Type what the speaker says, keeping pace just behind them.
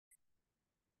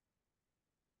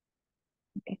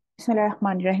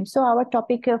Bismillahirrahmanirrahim. So our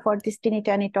topic for this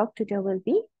tiny talk today will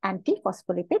be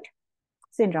antiphospholipid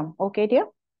syndrome. Okay, dear.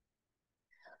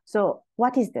 So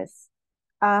what is this?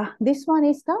 This one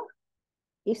is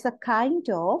a kind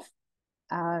of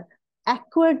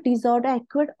acquired disorder,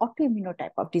 acquired autoimmune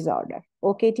type of disorder.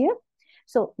 Okay, dear.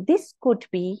 So this could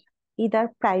be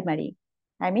either primary.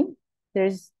 I mean, there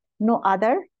is no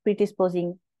other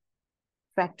predisposing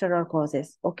factor or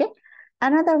causes. Okay.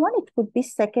 Another one, it could be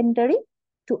secondary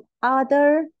to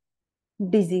other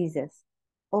diseases.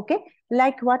 Okay,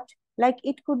 like what? Like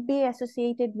it could be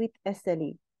associated with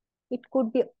SLE. It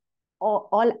could be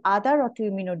all other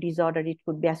autoimmune disorder. It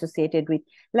could be associated with,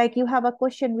 like you have a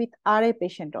question with RA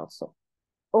patient also.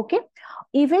 Okay,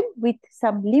 even with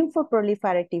some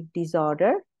lymphoproliferative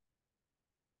disorder,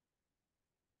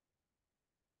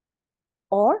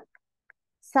 or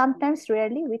sometimes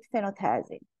rarely with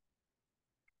phenothiazine.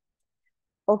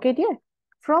 Okay, dear.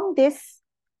 From this,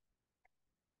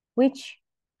 which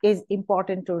is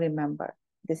important to remember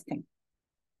this thing.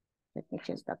 Let me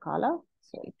change the color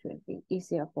so it will be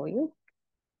easier for you.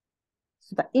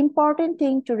 So the important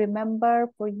thing to remember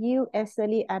for you,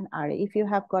 SLE and RA, if you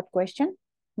have got question,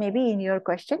 maybe in your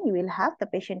question, you will have the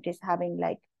patient is having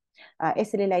like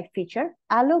SLE-like feature.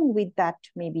 Along with that,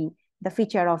 maybe the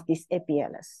feature of this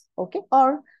APLS, okay?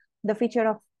 Or the feature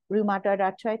of rheumatoid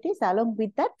arthritis, along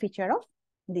with that feature of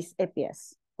this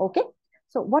APS, okay?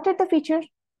 So what are the features?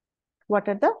 What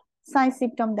are the sign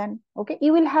symptom then? Okay,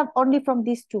 you will have only from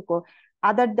these two core.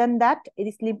 Other than that, it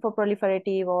is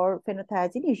lymphoproliferative or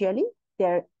phenothiazine. Usually,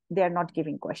 they are not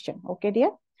giving question. Okay,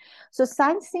 dear. So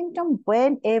sign symptom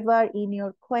whenever in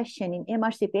your question in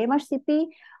MRCP,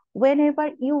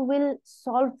 whenever you will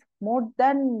solve more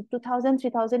than 2,000,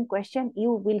 3,000 question,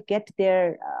 you will get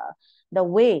there the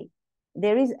way.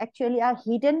 There is actually a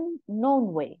hidden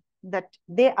known way that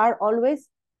they are always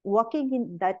working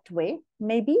in that way.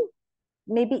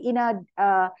 Maybe in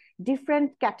a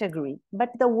different category,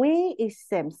 but the way is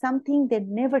same, something that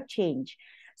never change.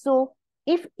 So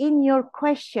if in your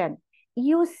question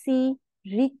you see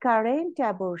recurrent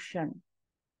abortion,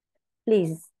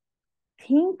 please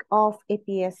think of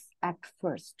APS at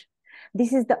first.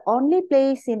 This is the only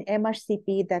place in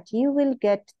MRCP that you will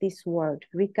get this word,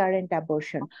 recurrent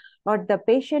abortion, or the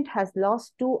patient has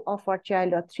lost 2 of her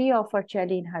child or 3 of her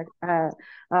child in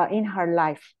her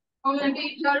life.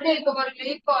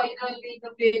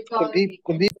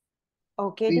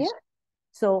 Okay, dear.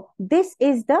 So this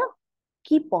is the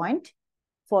key point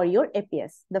for your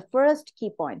APS. The first key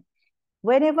point.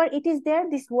 Whenever it is there,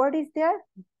 this word is there,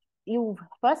 you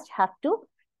first have to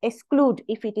exclude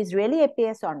if it is really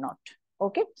APS or not.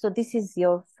 Okay, so this is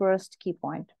your first key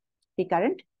point,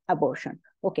 recurrent abortion.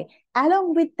 Okay,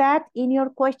 along with that, in your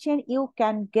question, you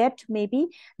can get maybe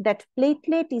that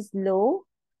platelet is low,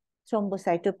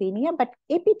 thrombocytopenia, but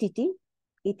APTT,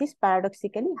 it is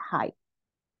paradoxically high.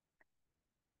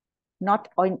 Not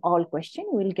in all question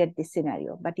you will get this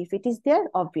scenario, but if it is there,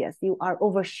 obvious, you are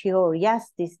over sure,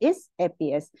 yes, this is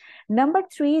APS. Number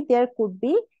 3, there could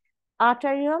be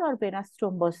arterial or venous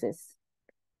thrombosis.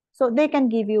 So they can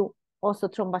give you also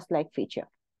thrombus-like feature.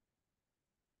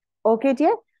 Okay,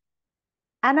 dear.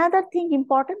 Another thing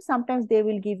important, sometimes they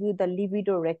will give you the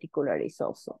livedo reticularis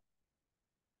also.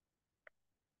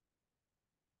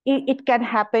 It can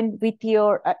happen with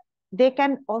your, they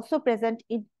can also present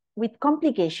it with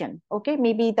complication. Okay,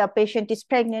 maybe the patient is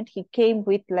pregnant, he came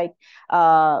with like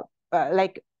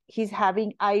he's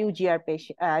having IUGR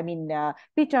patient,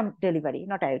 preterm delivery,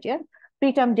 not IUGR,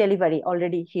 preterm delivery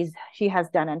already she has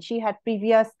done, and she had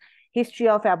previous history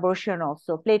of abortion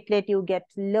also. Platelet you get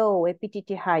low,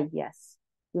 APTT high, yes,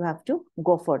 you have to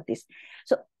go for this.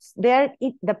 So there,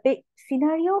 the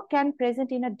scenario can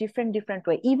present in a different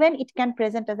way. Even it can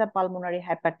present as a pulmonary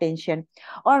hypertension,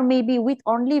 or maybe with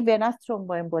only venous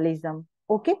thromboembolism.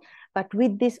 Okay, but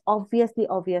with this, obviously,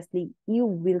 you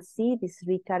will see this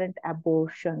recurrent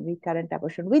abortion.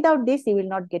 Without this, you will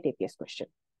not get APS question.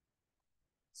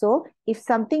 So if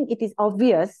something, it is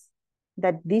obvious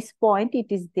that this point, it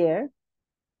is there,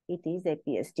 it is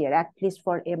APS, dear, at least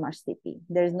for MRCP.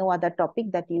 There is no other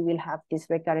topic that you will have this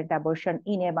recurrent abortion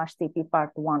in MRCP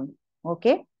part 1.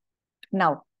 Okay.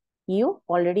 Now, you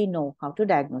already know how to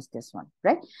diagnose this one,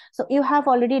 right? So you have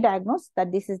already diagnosed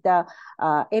that this is the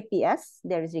APS,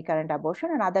 there is recurrent abortion,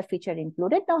 and other feature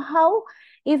included. Now, how,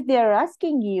 if they are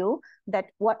asking you that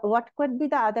what could be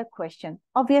the other question?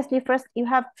 Obviously, first you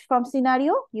have from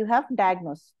scenario, you have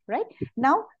diagnosed, right?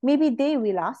 Now, maybe they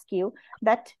will ask you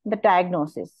that the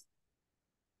diagnosis,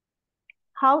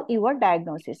 how your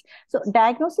diagnosis. So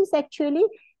diagnosis, actually,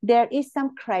 there is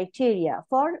some criteria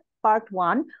for part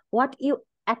 1, what you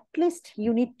at least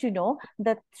you need to know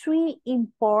the 3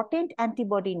 important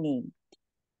antibody names.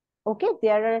 Okay,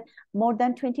 there are more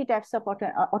than 20 types of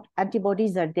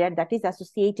antibodies are there that is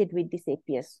associated with this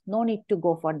APS. No need to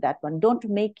go for that one. Don't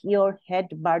make your head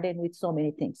burden with so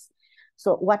many things.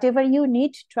 So whatever you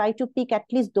need, try to pick at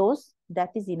least those.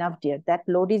 That is enough, dear. That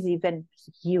load is even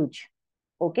huge.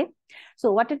 Okay.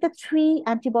 So what are the 3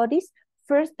 antibodies?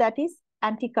 First, that is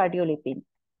anticardiolipin.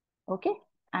 Okay.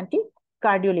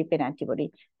 Anticardiolipin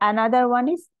antibody. Another one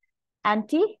is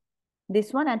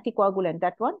this one anticoagulant.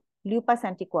 That one lupus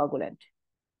anticoagulant.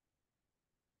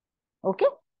 Okay.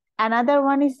 Another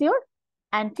one is your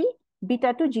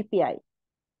anti-beta-2 GPI.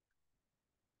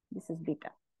 This is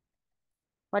beta.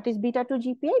 What is beta-2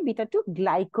 GPI? Beta-2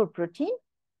 glycoprotein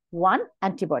 1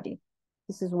 antibody.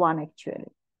 This is one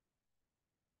actually.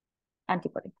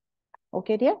 Antibody.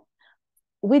 Okay, dear.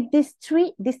 With these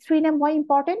three name, why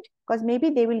important? Because maybe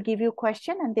they will give you a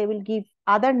question and they will give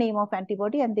other name of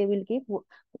antibody and they will give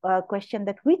a question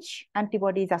that which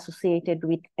antibody is associated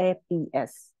with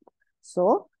APS.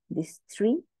 So these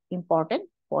 3 important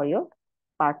for your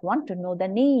part 1 to know the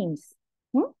names.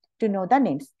 To know the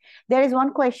names. There is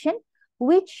one question.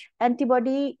 Which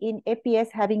antibody in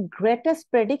APS having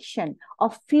greatest prediction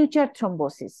of future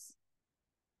thrombosis?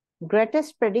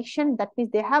 Greatest prediction, that means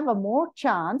they have a more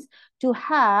chance to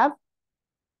have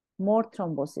more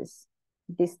thrombosis.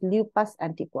 This lupus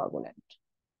anticoagulant.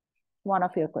 One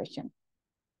of your question.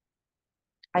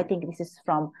 I think this is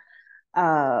from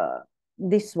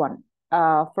this one,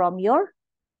 from your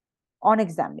on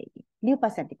exam maybe.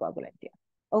 Lupus anticoagulant here.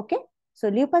 Okay. So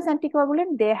lupus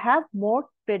anticoagulant, they have more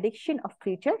prediction of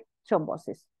future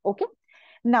thrombosis. Okay.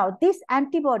 Now this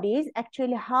antibody is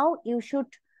actually how you should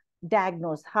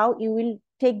diagnose, how you will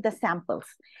take the samples.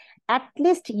 At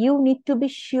least you need to be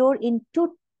sure in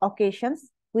 2 occasions,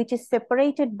 which is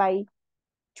separated by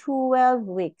 12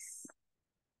 weeks.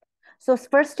 So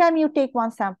first time you take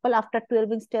one sample, after 12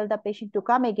 weeks, tell the patient to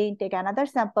come again, take another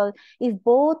sample. If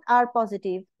both are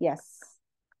positive, yes,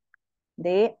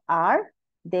 they are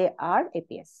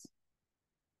APS.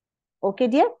 Okay,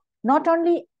 dear. Not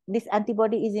only this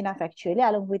antibody is enough actually,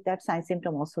 along with that sign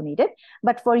symptom also needed.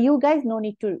 But for you guys, no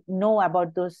need to know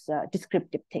about those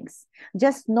descriptive things.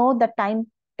 Just know the time.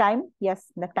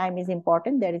 Yes, the time is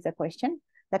important. There is a question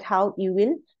that how you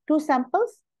will 2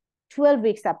 samples, 12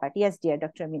 weeks apart. Yes, dear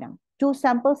Dr. Minam. 2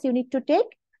 samples you need to take.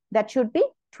 That should be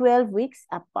 12 weeks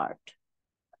apart.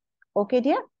 Okay,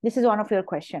 dear. This is one of your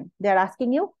questions. They are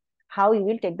asking you how you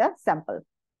will take the sample.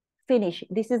 Finish.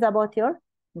 This is about your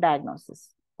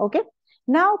diagnosis. Okay.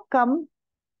 Now come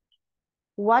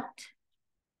what?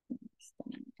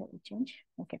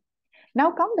 Okay.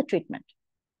 Now come the treatment.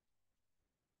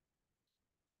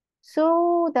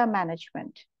 So the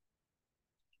management.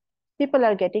 People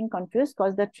are getting confused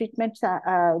because the treatment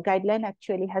guideline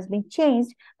actually has been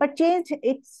changed, but changed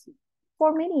it's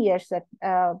for many years.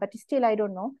 But still, I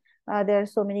don't know. There are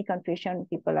so many confusion.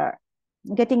 People are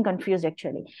getting confused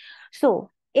actually.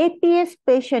 So APS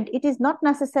patient, it is not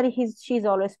necessary she's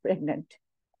always pregnant,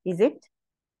 is it?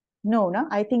 No.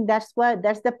 I think that's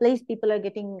the place people are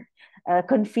getting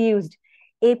confused.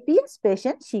 APS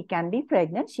patient, she can be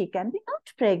pregnant, she can be not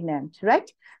pregnant, right?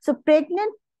 So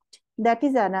pregnant, that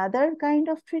is another kind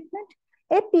of treatment.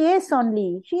 APS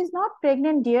only, she is not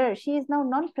pregnant, dear. She is now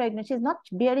non-pregnant. She is not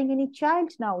bearing any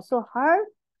child now. So her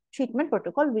treatment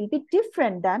protocol will be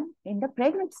different than in the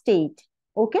pregnant state.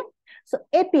 Okay. So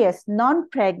APS,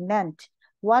 non-pregnant,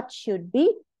 what should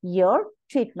be your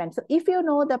treatment? So if you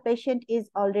know the patient is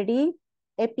already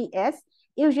APS,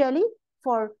 usually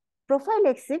for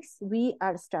prophylaxis, we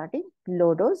are starting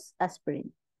low-dose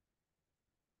aspirin.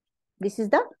 This is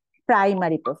the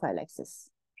primary prophylaxis.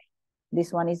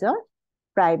 This one is a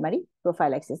primary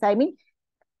prophylaxis. I mean,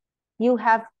 you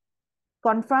have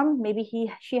confirmed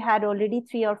maybe she had already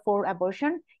 3 or 4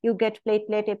 abortion. You get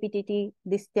platelet, APTT,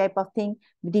 this type of thing,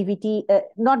 DVT,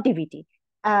 not DVT.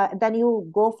 Then you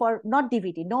go for not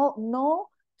DVT, no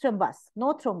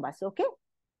thrombus, okay?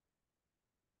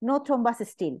 No thrombus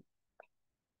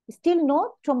still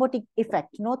no thrombotic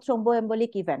effect, no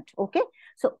thromboembolic event, okay?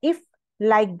 So if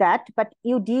like that, but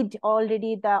you did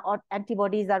already the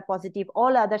antibodies are positive,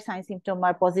 all other sign symptoms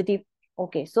are positive,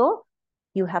 okay? So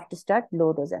you have to start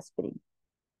low dose aspirin.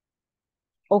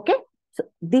 Okay, so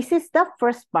this is the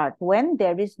first part when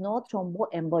there is no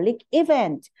thromboembolic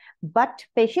event, but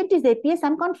patient is APS,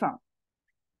 I'm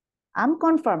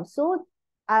confirmed. So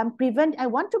I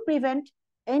want to prevent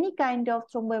any kind of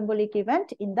thromboembolic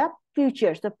event in the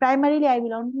future. So primarily I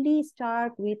will only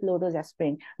start with low dose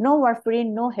aspirin. No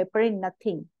warfarin, no heparin,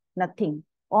 nothing.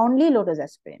 Only low dose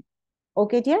aspirin.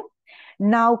 Okay, dear.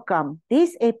 Now come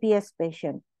this APS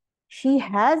patient. She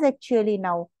has actually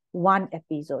now one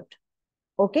episode.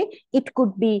 Okay, it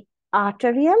could be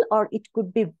arterial or it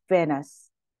could be venous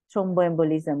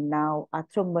thromboembolism. Now a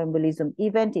thromboembolism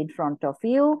event in front of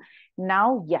you.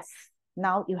 Now, yes,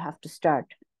 now you have to start.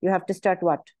 You have to start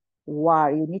what?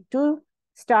 War. You need to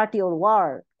start your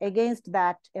war against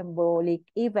that embolic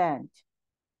event.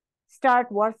 Start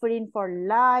warfarin for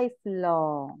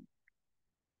lifelong.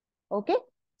 Okay,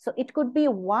 so it could be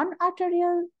one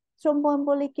arterial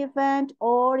thromboembolic event,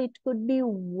 or it could be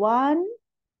one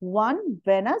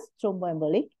venous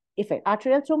thromboembolic effect,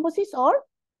 arterial thrombosis or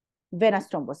venous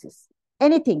thrombosis.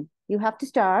 Anything. You have to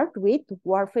start with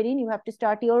warfarin. You have to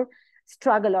start your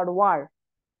struggle or war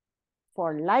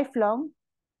for lifelong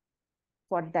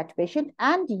for that patient,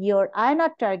 and your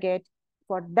INR target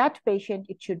for that patient,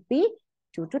 it should be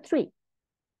 2 to 3.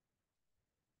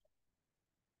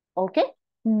 Okay.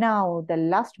 Now the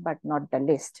last but not the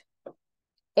least,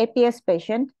 APS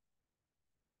patient,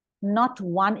 not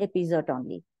one episode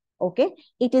only. Okay,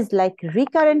 it is like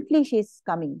recurrently she's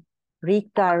coming,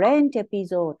 recurrent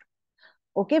episode.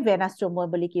 Okay, venous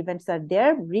thromboembolic events are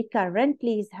there,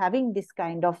 recurrently is having this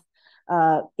kind of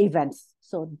events.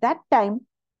 So that time,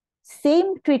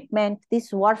 same treatment,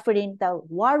 this warfarin, the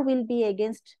war will be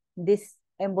against this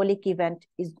embolic event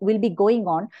will be going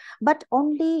on, but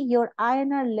only your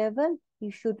INR level, you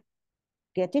should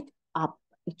get it up.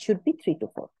 It should be 3 to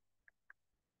 4.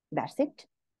 That's it.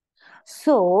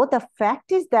 So the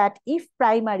fact is that if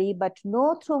primary but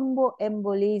no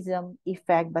thromboembolism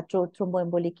effect, but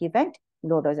thromboembolic event,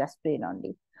 low dose aspirin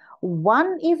only.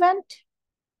 One event,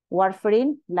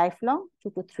 warfarin lifelong 2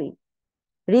 to 3.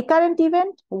 Recurrent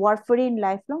event, warfarin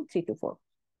lifelong 3 to 4.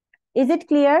 Is it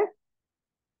clear?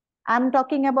 I'm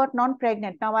talking about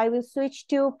non-pregnant. Now I will switch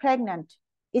to pregnant.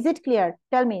 Is it clear?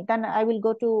 Tell me, then I will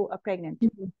go to a pregnant.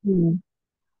 Mm-hmm.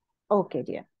 Okay,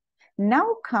 dear.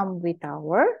 Now come with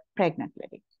our pregnant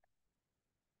lady.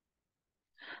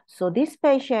 So this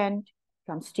patient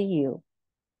comes to you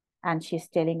and she's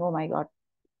telling, oh my God,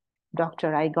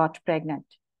 doctor, I got pregnant.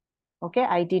 Okay,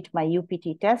 I did my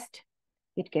UPT test.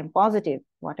 It came positive.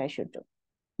 What I should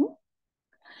do?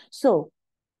 So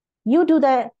you do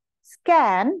the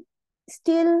scan,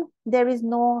 still there is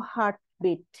no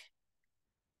heartbeat.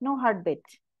 No heartbeat.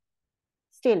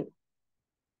 Still,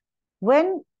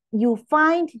 when you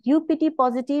find UPT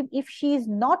positive, if she is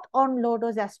not on low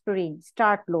dose aspirin,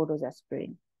 start low dose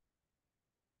aspirin.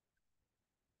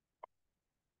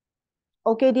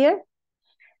 Okay, dear?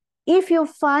 If you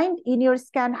find in your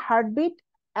scan heartbeat,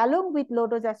 along with low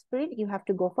dose aspirin, you have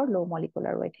to go for low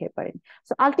molecular weight heparin.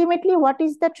 So ultimately, what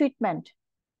is the treatment?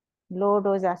 Low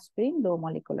dose aspirin, low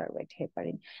molecular weight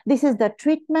heparin. This is the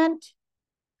treatment,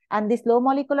 and this low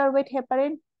molecular weight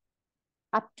heparin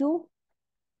up to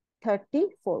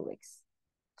 34 weeks.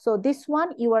 So this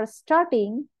one, you are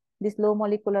starting this low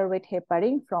molecular weight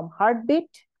heparin from heartbeat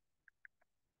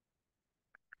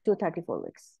to 34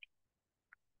 weeks.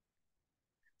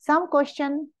 Some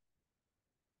question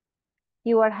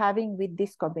you are having with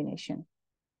this combination?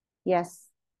 Yes,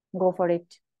 go for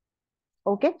it.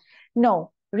 Okay.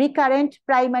 No, recurrent,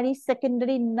 primary,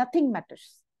 secondary, nothing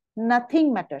matters.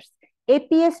 Nothing matters.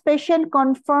 APS patient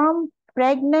confirm,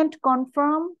 pregnant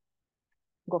confirm,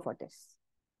 go for this.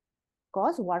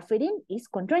 Because warfarin is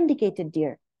contraindicated,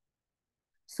 dear.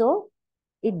 So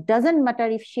it doesn't matter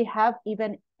if she have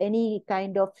even any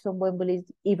kind of thromboembolism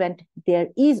event there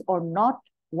is or not,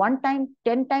 1 time,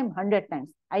 10 times, 100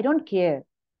 times. I don't care.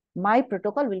 My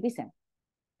protocol will be same.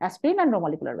 Aspirin and low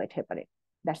molecular weight heparin.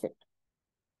 That's it.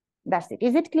 That's it.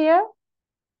 Is it clear?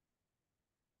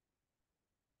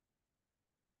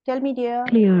 Tell me, dear.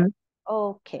 Clear.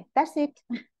 Okay, that's it.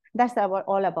 That's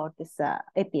all about this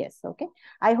APS. Okay.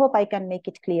 I hope I can make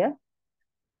it clear.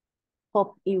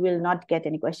 Hope you will not get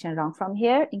any question wrong from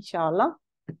here, inshallah.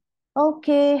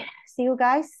 Okay, see you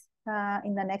guys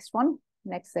in the next one,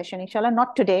 next session, inshallah.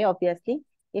 Not today, obviously.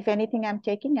 If anything I'm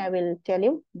taking, I will tell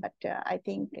you. But I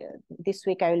think this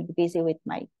week I will be busy with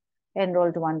my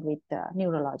enrolled one with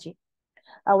neurology.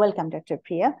 Welcome, Dr.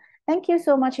 Priya. Thank you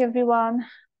so much, everyone.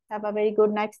 Have a very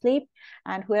good night's sleep.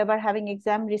 And whoever having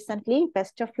exam recently,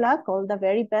 best of luck. All the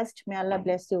very best. May Allah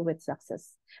bless you with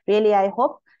success. Really, I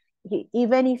hope,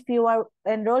 even if you are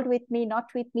enrolled with me, not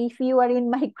with me, if you are in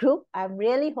my group, I'm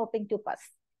really hoping to pass.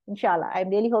 Inshallah. I'm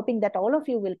really hoping that all of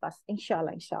you will pass.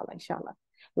 Inshallah, inshallah, inshallah.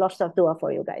 Lots of dua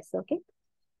for you guys. Okay.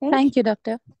 Thank you,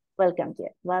 doctor. Welcome, dear.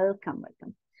 Welcome,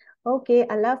 welcome. Okay.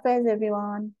 Allah Hafiz,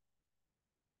 everyone.